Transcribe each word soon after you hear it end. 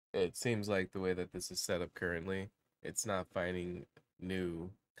it seems like the way that this is set up currently, it's not finding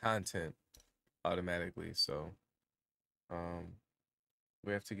new content automatically. So um,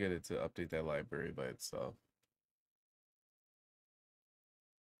 we have to get it to update that library by itself.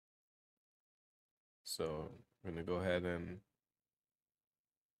 So I'm gonna go ahead and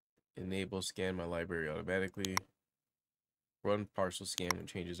enable scan my library automatically. Run partial scan when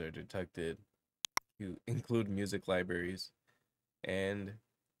changes are detected. You include music libraries and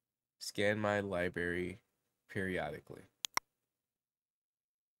scan my library periodically.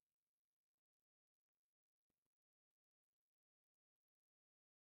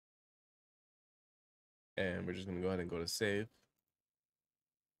 And we're just gonna go ahead and go to save.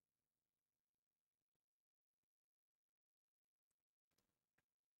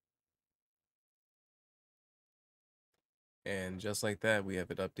 And just like that, we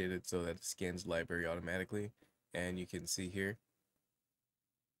have it updated so that it scans the library automatically. And you can see here,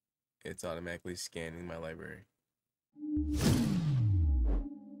 it's automatically scanning my library.